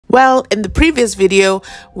Well, in the previous video,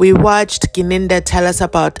 we watched Gininda tell us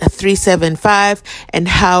about 375 and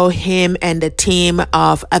how him and a team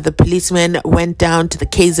of other policemen went down to the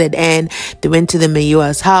KZN. They went to the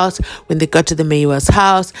Meyiwa's house. When they got to the Meyiwa's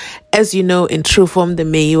house, as you know, in true form, the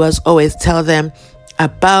Meyiwas always tell them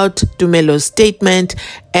about Tumelo's statement,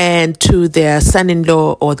 and to their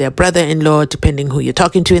son-in-law or their brother-in-law, depending who you're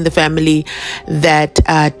talking to in the family, that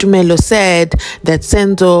Tumelo said that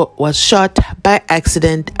Senzo was shot by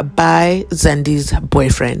accident by Zandi's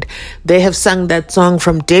boyfriend. They have sung that song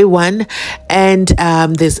from day one, and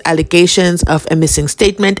there's allegations of a missing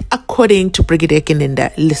statement according to Brigadier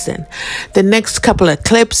Gininda. Listen, the next couple of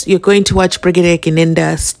clips, you're going to watch Brigadier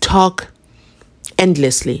Gininda talk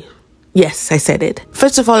endlessly. Yes, I said it.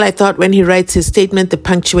 First of all, I thought when he writes his statement, the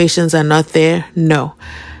punctuations are not there. No.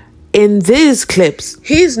 In these clips,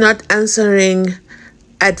 he's not answering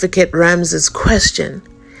Advocate Rams's question.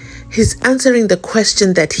 He's answering the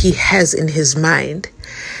question that he has in his mind.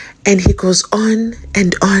 And he goes on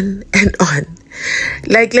and on and on.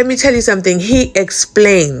 Like, let me tell you something. He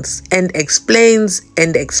explains and explains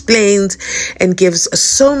and explains and gives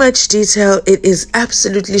so much detail. It is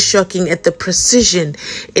absolutely shocking at the precision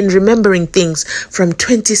in remembering things from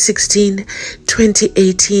 2016,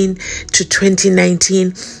 2018 to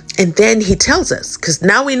 2019. And then he tells us, because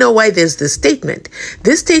now we know why there's this statement.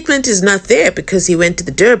 This statement is not there because he went to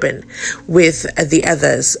the Durban with the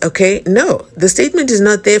others, okay? No, the statement is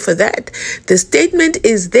not there for that. The statement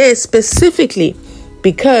is there specifically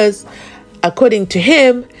because, according to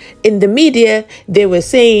him, in the media, they were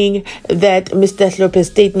saying that Mr.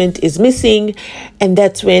 Lopez's statement is missing, and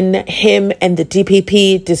that's when him and the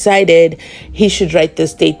DPP decided he should write the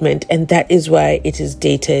statement, and that is why it is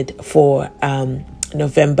dated for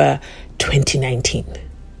November 2019.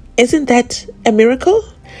 Isn't that a miracle?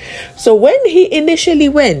 So when he initially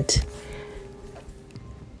went,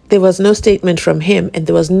 there was no statement from him, and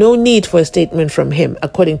there was no need for a statement from him,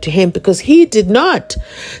 according to him, because he did not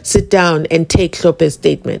sit down and take Lopez's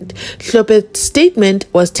statement. Lopez's statement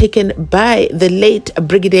was taken by the late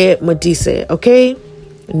Brigadier Modise, okay?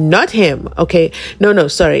 Not him, okay? No,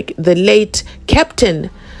 sorry. The late Captain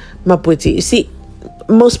Maputi. You see,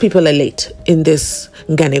 most people are late in this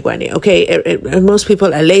Nganegwane, okay? Most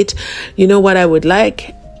people are late. You know what I would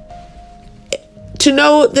like? To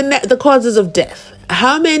know the causes of death.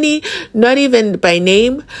 How many, not even by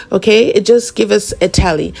name, okay? Just give us a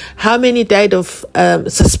tally. How many died of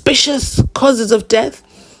suspicious causes of death?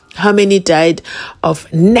 How many died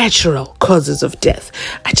of natural causes of death?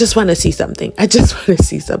 I just want to see something.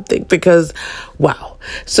 Because, wow.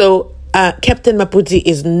 So, Captain Maputi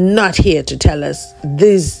is not here to tell us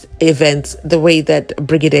these events the way that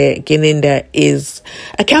Brigadier Gininda is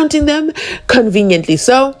accounting them, conveniently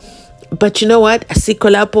so. But you know what?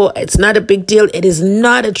 Asikolapo, it's not a big deal. It is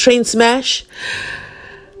not a train smash.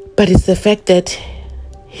 But it's the fact that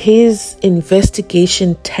his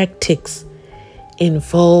investigation tactics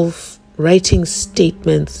involve writing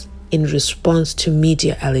statements in response to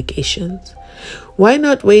media allegations. Why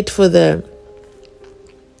not wait for the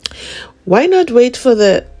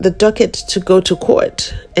docket to go to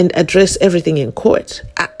court and address everything in court?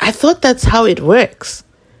 I thought that's how it works.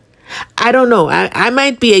 I don't know. I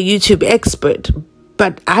might be a YouTube expert,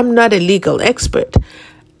 but I'm not a legal expert.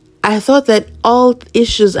 I thought that all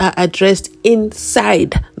issues are addressed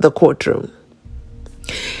inside the courtroom.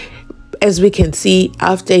 As we can see,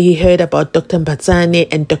 after he heard about Dr. Mbatsane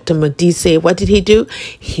and Dr. Modise, what did he do?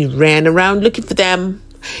 He ran around looking for them.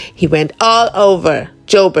 He went all over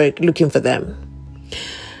Joburg looking for them.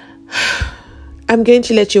 I'm going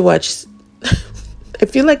to let you watch. I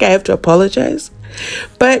feel like I have to apologize,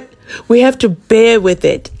 but we have to bear with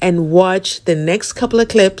it and watch the next couple of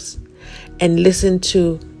clips and listen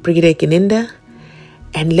to Brigadier Gininda,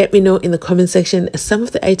 and let me know in the comment section some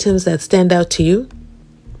of the items that stand out to you.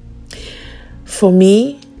 For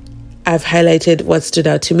me, I've highlighted what stood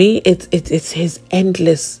out to me. It's his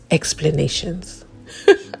endless explanations.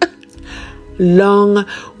 Long,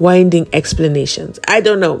 winding explanations. I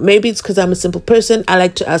don't know. Maybe it's because I'm a simple person. I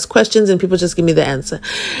like to ask questions and people just give me the answer.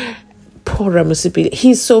 Poor Ramusipili.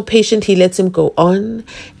 He's so patient. He lets him go on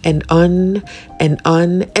and on and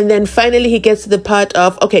on. And then finally he gets to the part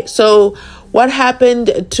of, okay, so What happened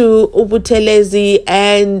to Buthelezi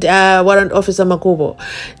and Warrant Officer Makhubo?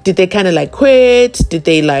 Did they kind of like quit? Did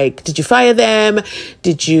you fire them?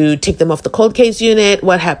 Did you take them off the cold case unit?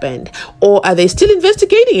 What happened? Or are they still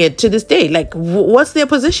investigating it to this day? Like, what's their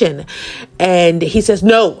position? And he says,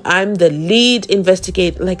 no, I'm the lead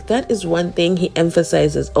investigator. Like, that is one thing he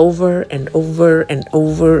emphasizes over and over and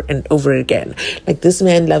over and over again. Like, this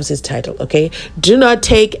man loves his title, okay? Do not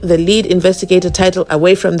take the lead investigator title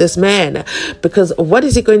away from this man, because what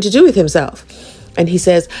is he going to do with himself? And he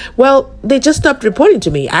says, well, they just stopped reporting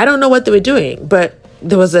to me. I don't know what they were doing, but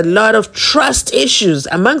there was a lot of trust issues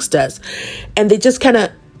amongst us, and they just kind of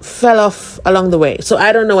fell off along the way. So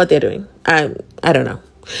I don't know what they're doing. I don't know.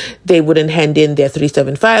 They wouldn't hand in their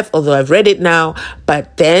 375, although I've read it now,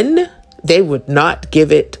 but then they would not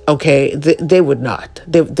give it. Okay, they would not.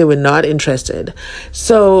 They were not interested.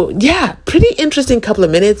 So yeah, pretty interesting couple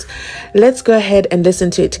of minutes. Let's go ahead and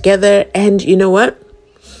listen to it together. And you know what?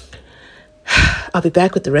 I'll be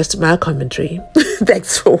back with the rest of my commentary.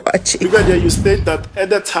 Thanks for watching. Brigadier, you state that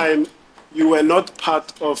at the time you were not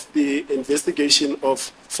part of the investigation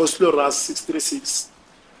of Foslo Ras 636,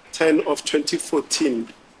 10 of 2014.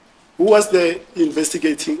 Who was the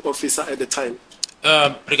investigating officer at the time?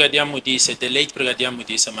 Brigadier Modise, the late Brigadier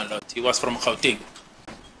Modise, my lord. He was from Gauteng.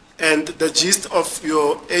 And the gist of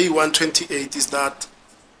your A128 is that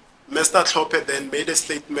Mr. Tlhophe then made a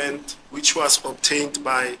statement which was obtained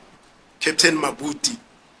by Captain Mabuti.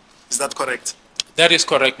 Is that correct? That is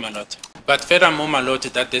correct, my lord. But furthermore, my lord,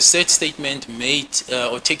 that the said statement made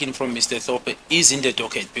or taken from Mr. Tlhophe is in the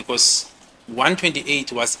docket, because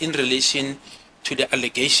 128 was in relation to the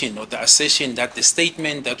allegation or the assertion that the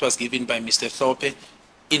statement that was given by Mr. Tlhophe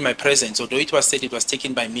in my presence, although it was said it was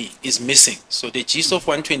taken by me, is missing. So the gist of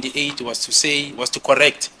 128 was to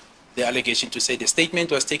correct the allegation, to say the statement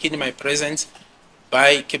was taken in my presence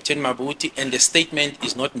by Captain Mabuti and the statement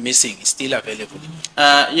is not missing, it's still available.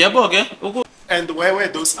 And where were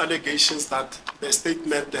those allegations that the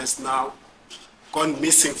statement has now gone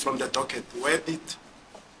missing from the docket? Where did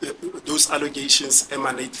those allegations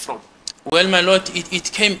emanate from? Well, my lord,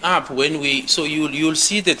 it came up when we, so you'll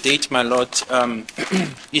see the date, my lord.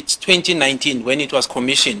 It's 2019 when it was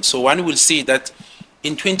commissioned. So one will see that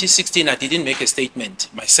in 2016 I didn't make a statement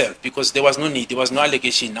myself because there was no need, there was no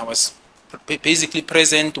allegation. I was basically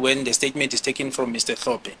present when the statement is taken from Mr.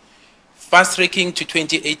 Tlhophe. Fast tracking to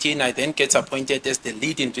 2018, I then get appointed as the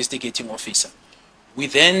lead investigating officer. We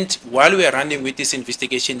then, while we were running with this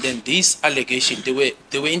investigation, then these allegations, they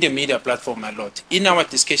were in the media platform, my lord. In our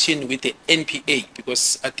discussion with the NPA,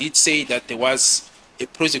 because I did say that there was a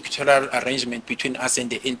prosecutorial arrangement between us and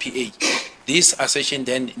the NPA, this assertion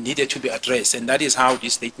then needed to be addressed, and that is how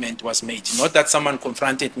this statement was made. Not that someone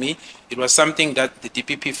confronted me, it was something that the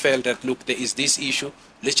DPP felt that, look, there is this issue,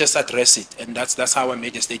 let's just address it, and that's how I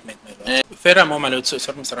made the statement, my lord. Furthermore, my lord,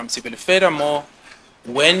 furthermore,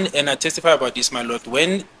 and I testify about this, my lord,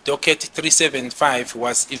 when docket 375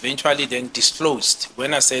 was eventually then disclosed,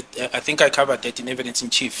 when I said, I think I covered that in evidence in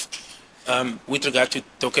chief, with regard to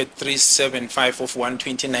docket 375 of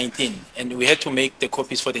 1/2019, and we had to make the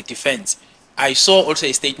copies for the defense. I saw also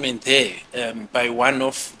a statement there by one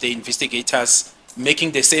of the investigators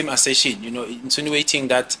making the same assertion, insinuating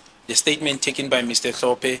that the statement taken by Mr.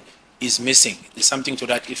 Tlhophe is missing. There's something to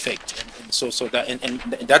that effect, and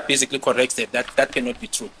that basically corrects that cannot be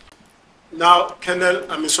true. Now, Colonel,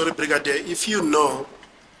 Brigadier, if you know,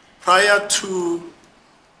 prior to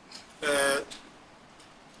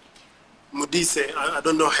Modise, I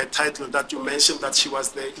don't know her title, that you mentioned that she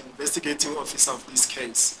was the investigating officer of this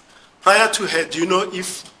case. Prior to her, do you know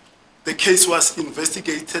if the case was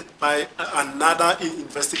investigated by another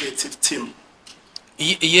investigative team?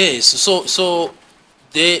 Yes. So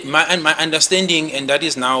my understanding, and that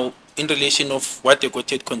is now in relation of what the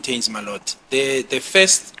docket contains, my lord. The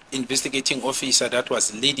first investigating officer that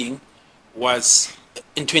was leading was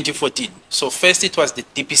in 2014. So first it was the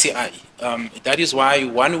DPCI. That is why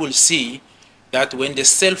one will see that when the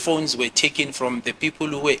cell phones were taken from the people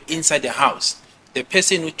who were inside the house, the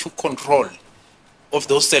person who took control of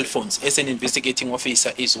those cell phones as an investigating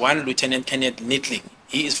officer is one Lieutenant Colonel Nittling.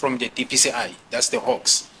 He is from the DPCI, that's the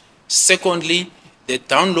Hawks. Secondly, the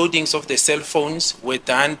downloadings of the cell phones were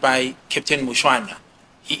done by Captain Mushwana.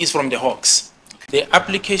 He is from the Hawks. The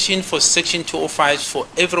application for Section 205 for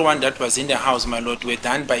everyone that was in the house, my lord, were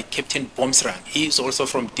done by Captain Bomsrang. He is also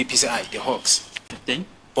from DPCI, the Hawks. Captain?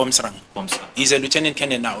 Bomsrang. He's a Lieutenant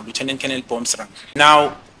Colonel now, Lieutenant Colonel Bomsrang.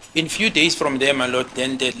 Now, in few days from there, my lord,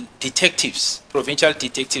 then the detectives, provincial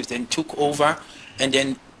detectives, then took over, and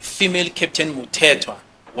then female Captain Mutetwa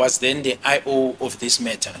was then the IO of this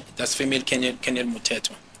matter. That's female Colonel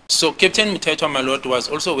Mutetwa. So Captain Muthetwa, my lord, was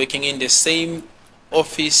also working in the same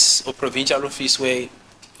office or provincial office where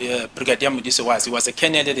Brigadier Modise was. He was a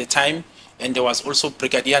colonel at the time, and there was also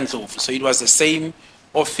Brigadier Ndlovu. So it was the same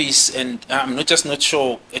office, and I'm not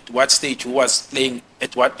sure at what stage who was playing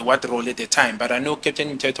at what role at the time, but I know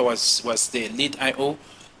Captain Muthetwa was the lead IO.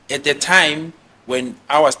 At the time, when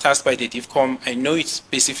I was tasked by the DIVCOM, I know it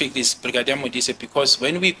specifically is Brigadier Modise, because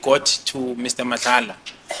when we got to Mr. Madlala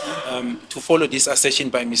to follow this assertion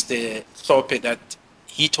by Mr. Thorpe that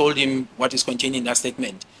he told him what is contained in that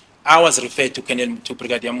statement, I was referred to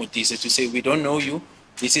Brigadier Modise to say, we don't know you,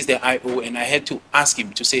 this is the IO, and I had to ask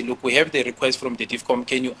him to say, look, we have the request from the DIVCOM,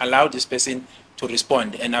 can you allow this person to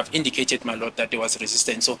respond? And I've indicated, my lord, that there was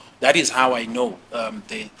resistance. So that is how I know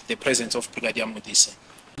the presence of Brigadier Modise.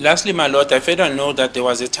 Lastly, my lord, I further know that there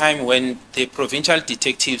was a time when the provincial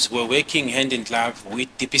detectives were working hand in glove with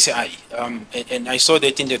DPCI, and I saw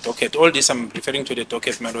that in the docket. All this I'm referring to the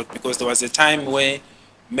docket, my lord, because there was a time where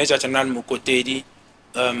Major General Mukotedi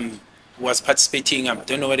was participating, I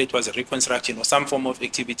don't know whether it was a reconstruction or some form of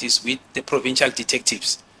activities with the provincial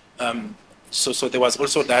detectives. So there was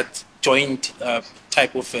also that joint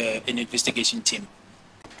type of an investigation team.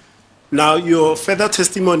 Now, your further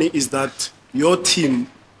testimony is that your team,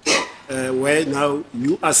 where now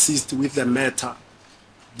you assist with the matter,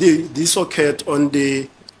 this occurred on the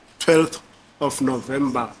 12th of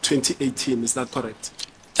November 2018, is that correct?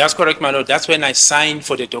 That's correct, my lord. That's when I signed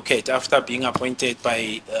for the docket after being appointed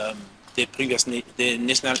by the previous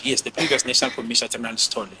National Commissioner General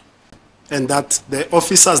Stole. And that the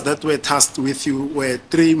officers that were tasked with you were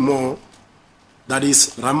three more, that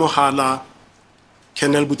is Ramohala,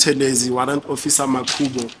 Colonel Buthelezi, Warrant Officer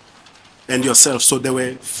Makhubo, and yourself. So there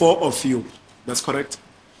were four of you, that's correct?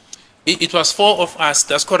 It was four of us,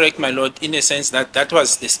 that's correct, my lord, in a sense that that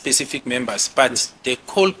was the specific members, but the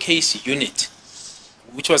cold case unit,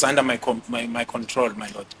 which was under my control, my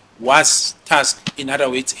lord, was tasked, in other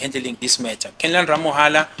words, handling this matter. Colonel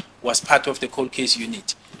Ramohala was part of the cold case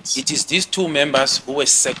unit. It is these two members who were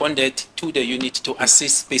seconded to the unit to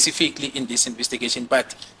assist specifically in this investigation,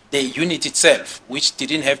 but the unit itself, which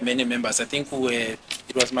didn't have many members, I think it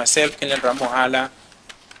was myself, Colonel Ramohala,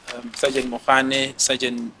 Sergeant Mohane,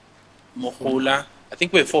 Sergeant Mohula, I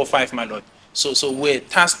think we're 4 or 5, my lord. So we're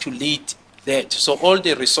tasked to lead that. So all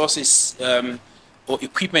the resources or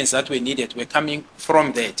equipments that were needed were coming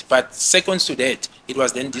from that. But seconds to that, it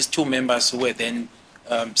was then these two members who were then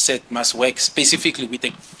said must work specifically with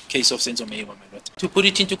the case of SENZO MEYIWA, my lord. To put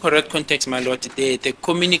it into correct context, my lord, the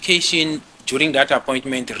communication during that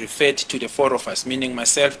appointment referred to the four of us, meaning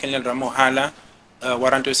myself, Colonel Ramohala,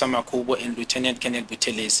 Warrant Officer Makhubo, and Lieutenant Colonel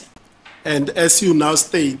Buthelezi. And as you now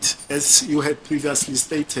state, as you had previously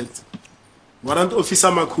stated, Warrant Officer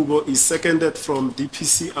Makhubo is seconded from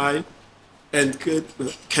DPCI, and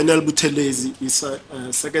Colonel Buthelezi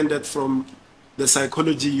is seconded from the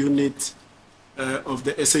psychology unit of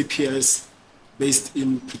the SAPS based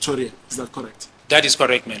in Pretoria. Is that correct? That is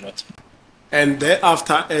correct, my lord. And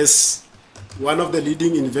thereafter, as one of the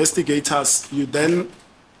leading investigators, you then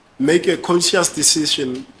make a conscious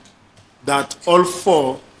decision that all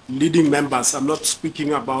four leading members, I'm not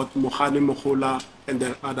speaking about Mohane, Mohola, and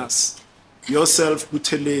the others, yourself,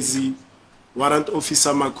 Buthelezi, Warrant Officer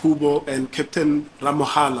Makhubo, and Captain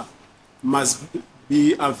Ramohala, must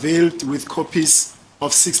be availed with copies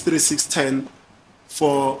of 63610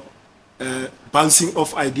 for bouncing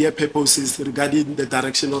off idea purposes regarding the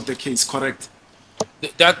direction of the case, correct?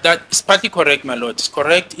 That is partly correct, my lord. It's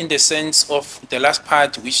correct in the sense of the last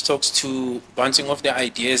part, which talks to bouncing off the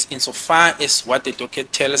ideas insofar as what the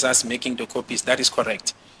docket tells us making the copies. That is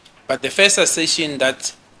correct. But the first assertion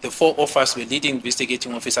that the four of us were leading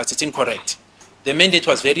investigating officers, it's incorrect. The mandate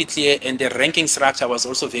was very clear, and the ranking structure was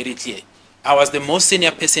also very clear. I was the most senior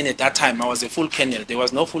person at that time. I was a full colonel. There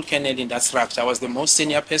was no full colonel in that structure. I was the most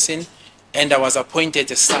senior person, and I was appointed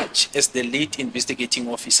as such as the lead investigating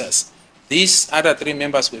officers. These other three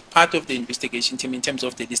members were part of the investigation team in terms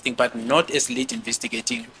of the listing, but not as lead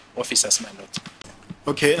investigating officers, my lord.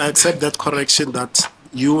 Okay, I accept that correction that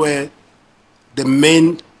you were the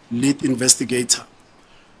main lead investigator.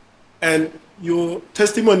 And your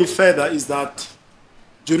testimony further is that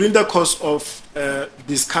during the course of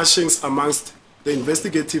discussions amongst the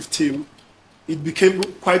investigative team, it became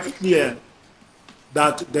quite clear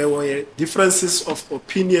that there were differences of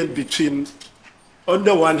opinion between, on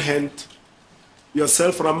the one hand,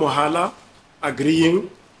 yourself, Ramohala, agreeing,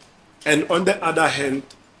 and on the other hand,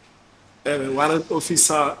 Warrant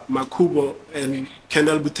Officer Makhubo and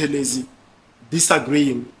Colonel Buthelezi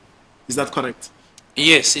disagreeing. Is that correct?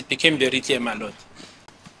 Yes, it became very clear, my lord.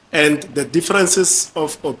 And the differences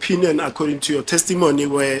of opinion, according to your testimony,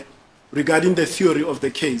 were regarding the theory of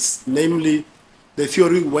the case, namely the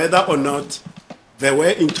theory whether or not there were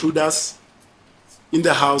intruders in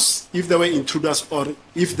the house, if there were intruders or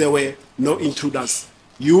if there were no intruders.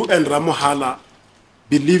 You and Ramohala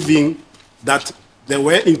believing that there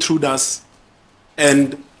were intruders,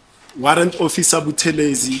 and Warrant Officer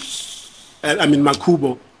Buthelezi,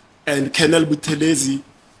 Makhubo, and Colonel Buthelezi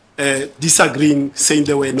disagreeing, saying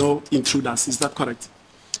there were no intruders. Is that correct?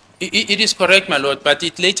 It is correct, my lord, but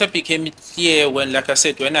it later became clear when, like I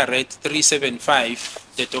said, when I read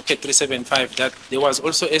 375, the docket 375, that there was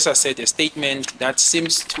also, as I said, a statement that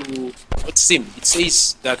seems to, it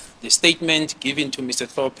says that the statement given to Mr.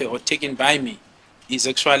 Thorpe or taken by me is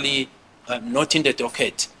actually not in the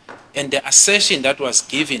docket. And the assertion that was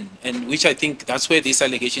given, and which I think that's where these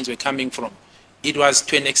allegations were coming from, it was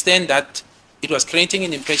to an extent that it was creating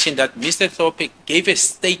an impression that Mr. Thorpe gave a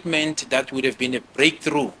statement that would have been a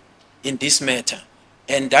breakthrough in this matter.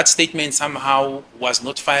 And that statement somehow was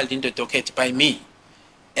not filed in the docket by me.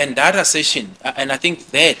 And that assertion, and I think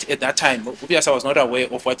that at that time, obviously I was not aware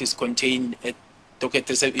of what is contained at docket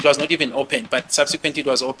 37. It was not even open, but subsequently it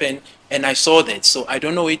was open, and I saw that. So I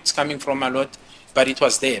don't know where it's coming from a lot, but it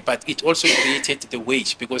was there. But it also created the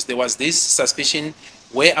wage, because there was this suspicion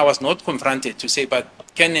where I was not confronted to say, but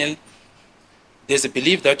Colonel, there's a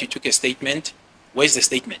belief that you took a statement. Where's the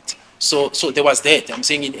statement? So there was that. I'm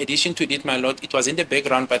saying in addition to it, my lord, it was in the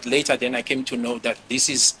background, but later then I came to know that this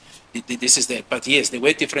is that. But yes, there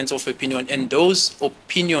were difference of opinion, and those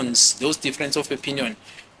opinions, those difference of opinion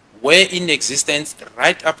were in existence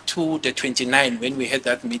right up to the 29th when we had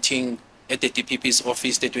that meeting at the DPP's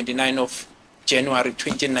office, the 29th of January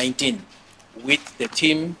 2019, with the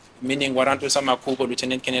team, meaning Warrant Officer Makhubo,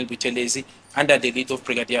 Lieutenant Colonel Buthelezi, under the lead of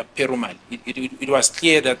Brigadier Perumal. It was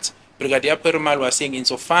clear that Brigadier Perumal was saying,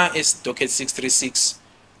 insofar as docket 636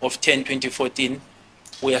 of 10/2014,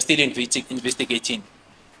 we are still investigating.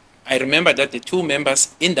 I remember that the two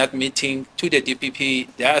members in that meeting to the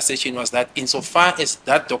DPP, their assertion was that insofar as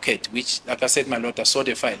that docket, which, like I said, my lord, I saw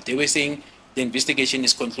the file, they were saying the investigation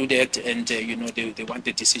is concluded and, they want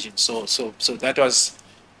the decision. So that was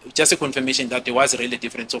just a confirmation that there was really a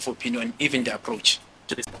difference of opinion, even the approach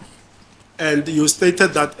to this. And you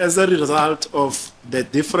stated that as a result of the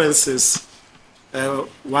differences,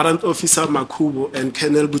 Warrant Officer Makhubo and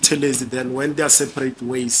Colonel Buthelezi then went their separate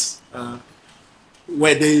ways,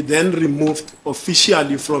 where they then removed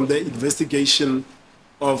officially from the investigation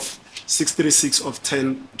of 636 of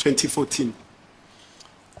 10/2014.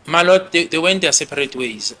 My lord, they went their separate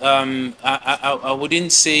ways. I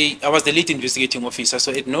wouldn't say, I was the lead investigating officer,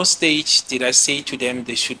 so at no stage did I say to them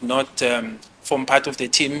they should not form part of the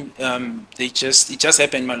team. It just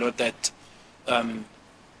happened, my lord, that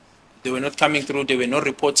they were not coming through, there were no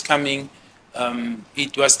reports coming.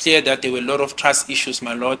 It was clear that there were a lot of trust issues,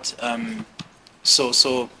 my lord.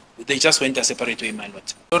 So they just went a separate way, my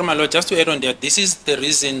lord. Or my lord, just to add on that, this is the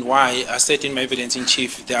reason why I said in my evidence in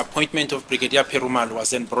chief, the appointment of Brigadier Perumal was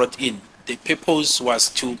then brought in. The purpose was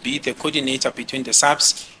to be the coordinator between the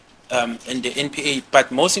SAPS and the NPA,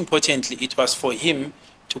 but most importantly, it was for him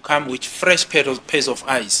to come with fresh pairs of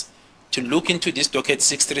eyes to look into this docket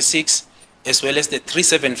 636 as well as the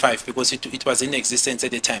 375, because it was in existence at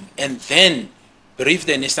the time, and then brief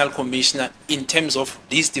the National Commissioner in terms of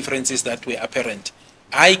these differences that were apparent.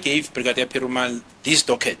 I gave Brigadier Perumal this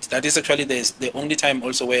docket. That is actually the only time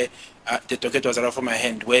also where the docket was out of my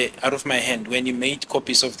hand, when he made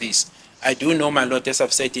copies of this. I do know, my lord, as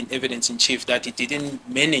I've said in evidence in chief, that he didn't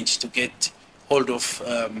manage to get hold of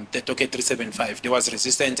the docket 375. There was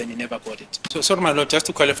resistance and he never got it. So, sorry, my lord, just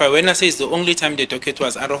to qualify, when I say it's the only time the docket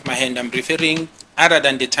was out of my hand, I'm referring other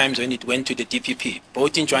than the times when it went to the DPP,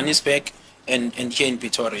 both in Johannesburg and here in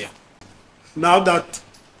Pretoria. Now that,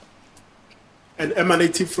 and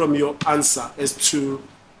emanating from your answer as to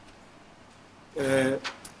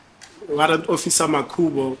Warrant Officer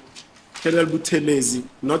Makhubo, Colonel Buthelezi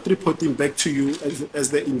not reporting back to you as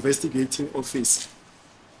the investigating officer,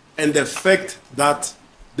 and the fact that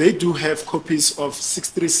they do have copies of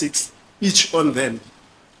 636 each on them,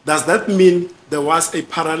 does that mean there was a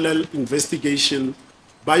parallel investigation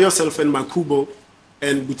by yourself and Makhubo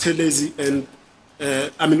and Buthelezi and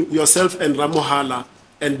yourself and Ramohala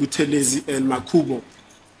and Buthelezi and Makhubo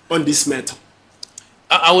on this matter?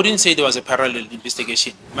 I wouldn't say there was a parallel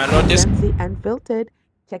investigation. My lord, Mzansi Unfiltered,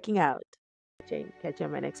 checking out. Catch you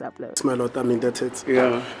on my next upload. My lord, that's it.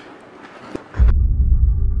 Yeah.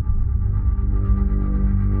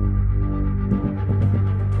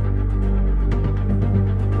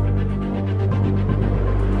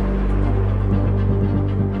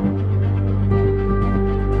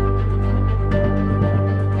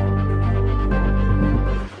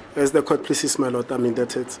 As the court pleases, my lord, I'm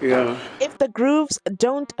indebted. Yeah. If the grooves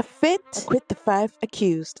don't fit, acquit the 5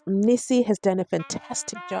 accused. Mnisi has done a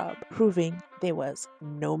fantastic job proving there was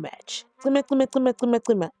no match.